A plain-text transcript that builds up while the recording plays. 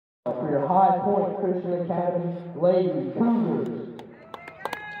For your High Point Christian Academy Lady Cougars.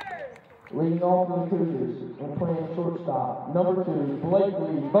 Leading off for the Cougars and playing shortstop, number 2,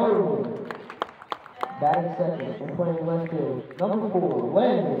 Blakely Bowman. Batting second and playing left field, number 4,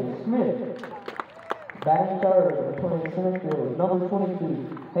 Landon Smith. Batting third and playing center field, number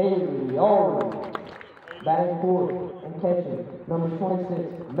 22, Haley Allred. Batting fourth and catching, number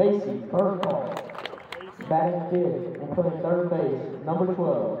 26, Macy Burkhardt. Batting fifth and playing third base, number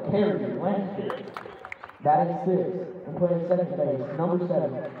 12, Carrie Lancaster. Batting sixth and playing second base, number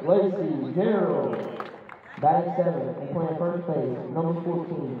 7, Lacey Gerald. Batting seventh and playing first base, number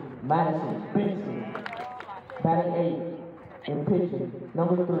 14, Madison Benson. Batting eighth and pitching,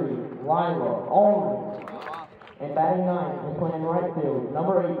 number 3, Lila Allman. And batting ninth and playing right field,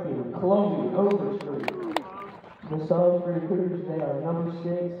 number 18, Chloe Overstreet. The subs for the Cougars today are number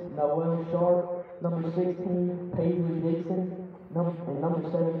 6, Noelle Sharp, number 16, Paisley Dixon, and number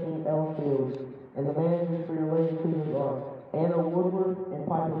 17, Ella Fields. And the managers for your Lady Cougars are Anna Woodward and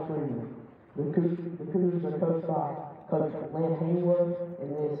Piper Freeman. The Cougars are coached by Coach Lynn Hayworth, and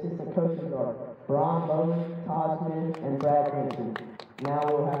the assistant coaches are Brian Bowman, Todd Smith, and Brad Benson. Now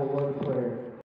we'll have a word of prayer.